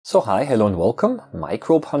So hi, hello and welcome.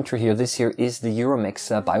 Microbehunter here. This here is the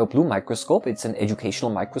Euromex BioBlue microscope. It's an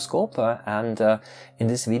educational microscope and in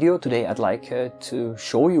this video today I'd like to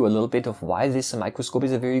show you a little bit of why this microscope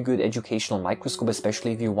is a very good educational microscope,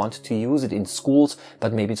 especially if you want to use it in schools,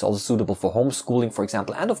 but maybe it's also suitable for homeschooling, for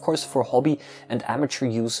example, and of course for hobby and amateur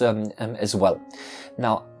use as well.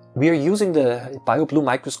 Now, we are using the BioBlue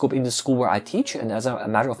microscope in the school where I teach, and as a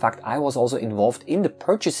matter of fact, I was also involved in the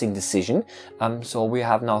purchasing decision. So we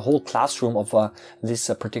have now a whole classroom of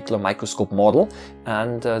this particular microscope model,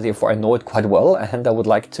 and therefore I know it quite well, and I would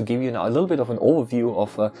like to give you now a little bit of an overview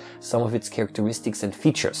of some of its characteristics and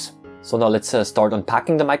features. So now let's start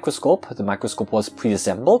unpacking the microscope. The microscope was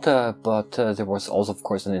pre-assembled, but there was also, of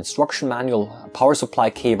course, an instruction manual, a power supply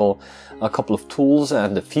cable, a couple of tools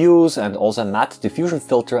and a fuse, and also a matte diffusion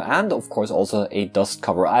filter, and of course also a dust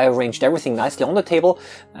cover. I arranged everything nicely on the table,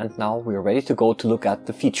 and now we are ready to go to look at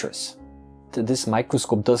the features. This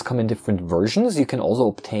microscope does come in different versions. You can also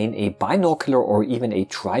obtain a binocular or even a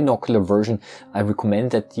trinocular version. I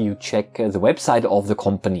recommend that you check the website of the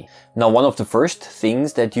company. Now, one of the first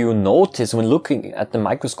things that you notice when looking at the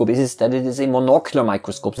microscope is that it is a monocular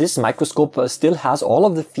microscope. This microscope still has all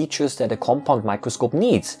of the features that a compound microscope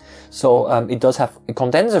needs. So it does have a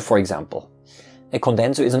condenser, for example. A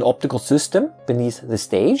condenser is an optical system beneath the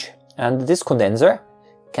stage, and this condenser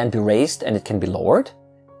can be raised and it can be lowered.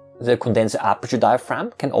 The condenser aperture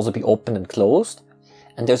diaphragm can also be opened and closed,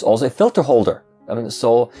 and there's also a filter holder.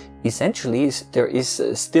 So essentially there is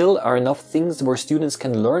still are enough things where students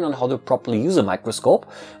can learn on how to properly use a microscope.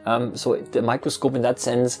 So the microscope in that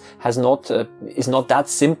sense is not that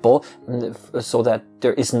simple, so that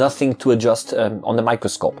there is nothing to adjust on the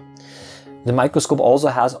microscope. The microscope also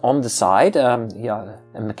has on the side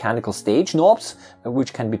mechanical stage knobs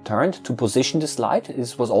which can be turned to position the slide.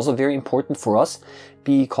 This was also very important for us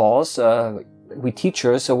because we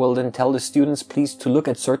teachers will then tell the students please to look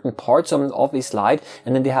at certain parts of a slide,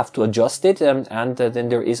 and then they have to adjust it, and then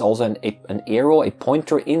there is also an arrow, a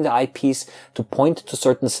pointer in the eyepiece to point to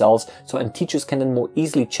certain cells, and teachers can then more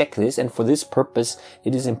easily check this, and for this purpose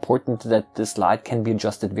it is important that the slide can be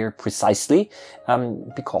adjusted very precisely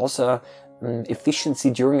because efficiency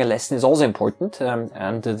during a lesson is also important,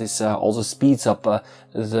 and this also speeds up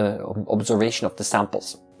the observation of the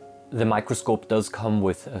samples. The microscope does come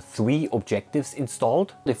with 3 objectives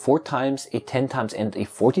installed, a 4x, a 10x and a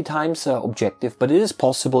 40x objective, but it is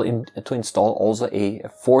possible to install also a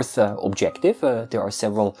 4th objective. There are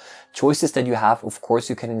several choices that you have. Of course,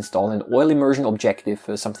 you can install an oil immersion objective,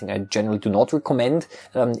 something I generally do not recommend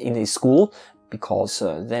in a school, because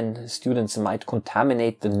then students might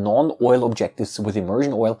contaminate the non-oil objectives with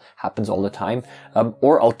immersion oil. Happens all the time.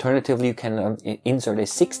 Or alternatively, you can insert a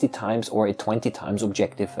 60x or a 20x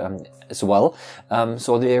objective as well.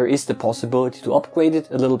 So there is the possibility to upgrade it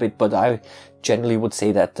a little bit, but I generally would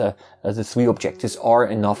say that the 3 objectives are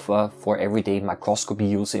enough for everyday microscopy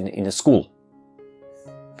use in a school.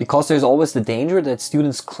 Because there's always the danger that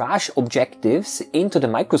students crash objectives into the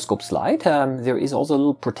microscope slide, there is also a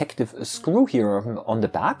little protective screw here on the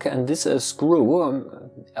back, and this screw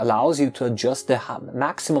allows you to adjust the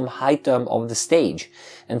maximum height of the stage.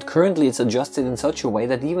 And currently it's adjusted in such a way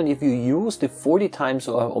that even if you use the 40x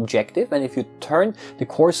objective, and if you turn the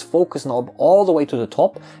coarse focus knob all the way to the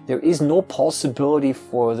top, there is no possibility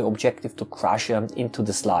for the objective to crash into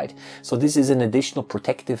the slide. So this is an additional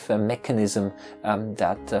protective mechanism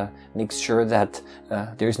that makes sure that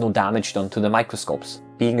there is no damage done to the microscopes.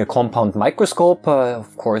 Being a compound microscope,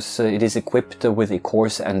 of course, it is equipped with a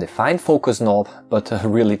coarse and a fine focus knob, but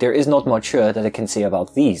really there is not much that I can say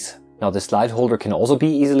about these. Now, the slide holder can also be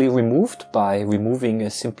easily removed by removing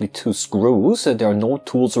simply 2 screws. There are no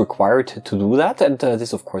tools required to do that, and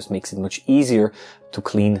this of course makes it much easier to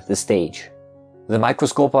clean the stage. The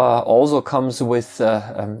microscope also comes with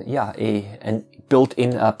a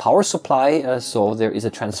built-in power supply, so there is a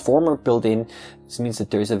transformer built in. This means that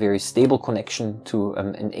there is a very stable connection to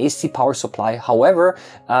an AC power supply. However,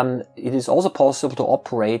 it is also possible to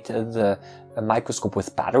operate the microscope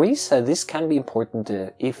with batteries. This can be important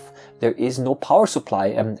if there is no power supply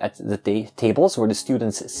at the tables where the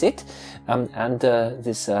students sit, and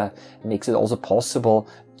this makes it also possible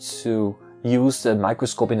to use the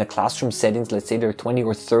microscope in a classroom settings. Let's say there are 20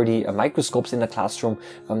 or 30 microscopes in a classroom,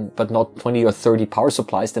 but not 20 or 30 power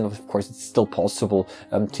supplies, then of course it's still possible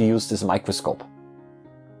to use this microscope.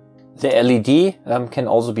 The LED can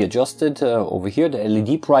also be adjusted over here, the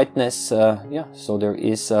LED brightness, so there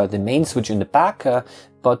is the main switch in the back,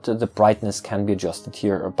 but the brightness can be adjusted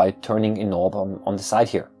here by turning a knob on the side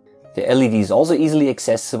here. The LED is also easily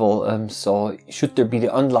accessible, so should there be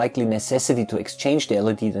the unlikely necessity to exchange the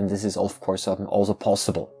LED, then this is of course also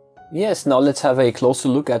possible. Yes, now let's have a closer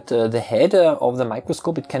look at the head of the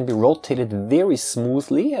microscope. It can be rotated very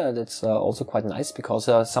smoothly. That's also quite nice because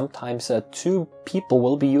sometimes two people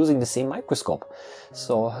will be using the same microscope.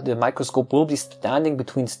 So the microscope will be standing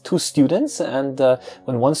between two students, and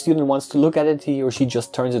when one student wants to look at it, he or she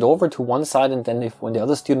just turns it over to one side, and then when the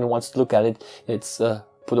other student wants to look at it, it's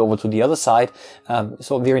put over to the other side.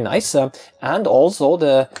 So very nice. And also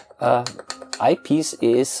the eyepiece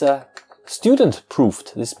is student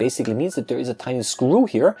proofed. This basically means that there is a tiny screw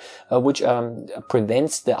here which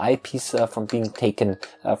prevents the eyepiece from being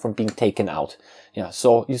taken out. Yeah,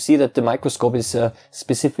 so you see that the microscope is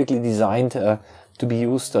specifically designed to be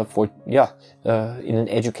used for in an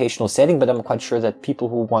educational setting, but I'm quite sure that people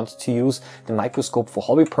who want to use the microscope for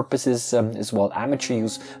hobby purposes as well amateur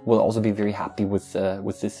use will also be very happy with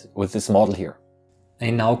this model here. I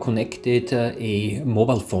now connected a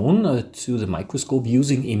mobile phone to the microscope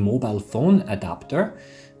using a mobile phone adapter,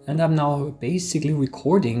 and I'm now basically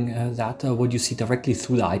recording what you see directly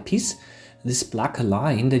through the eyepiece. This black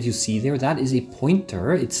line that you see there, that is a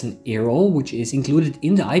pointer. It's an arrow which is included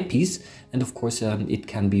in the eyepiece, and of course it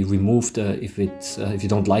can be removed if you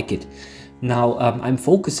don't like it. Now I'm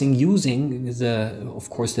focusing using of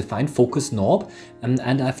course the fine focus knob, and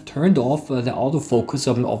I've turned off the autofocus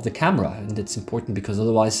of the camera, and that's important because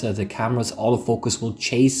otherwise the camera's autofocus will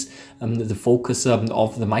chase the focus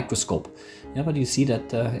of the microscope. Yeah, but you see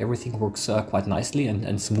that everything works quite nicely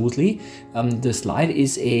and smoothly. The slide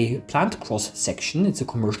is a plant cross section. It's a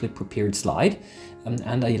commercially prepared slide.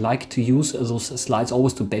 And I like to use those slides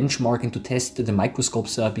always to benchmark and to test the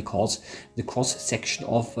microscopes because the cross section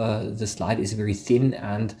of the slide is very thin,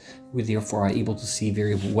 and we therefore are able to see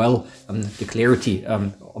very well the clarity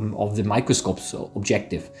of the microscope's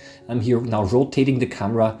objective. I'm here now rotating the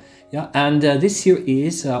camera. Yeah, and this here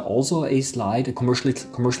is also a slide, a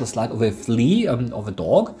commercial slide of a flea, of a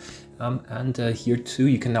dog. And here too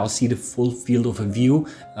you can now see the full field of view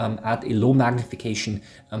at a low magnification,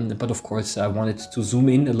 but of course I wanted to zoom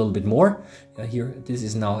in a little bit more. Here this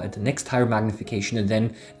is now at the next higher magnification, and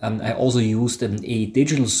then I also used a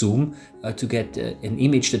digital zoom to get an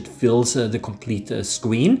image that fills the complete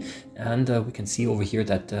screen, and we can see over here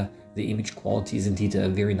that the image quality is indeed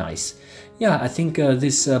very nice. Yeah, I think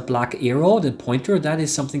this black arrow, the pointer, that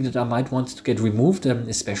is something that I might want to get removed,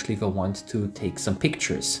 especially if I want to take some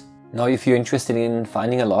pictures. Now, if you're interested in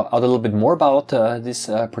finding out a little bit more about this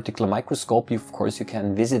particular microscope, of course, you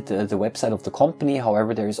can visit the website of the company.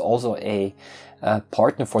 However, there is also a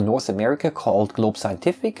partner for North America called Globe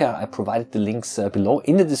Scientific. I provided the links below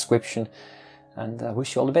in the description, and I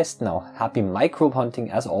wish you all the best now. Happy microbe hunting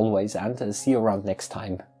as always, and see you around next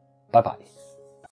time. Bye-bye.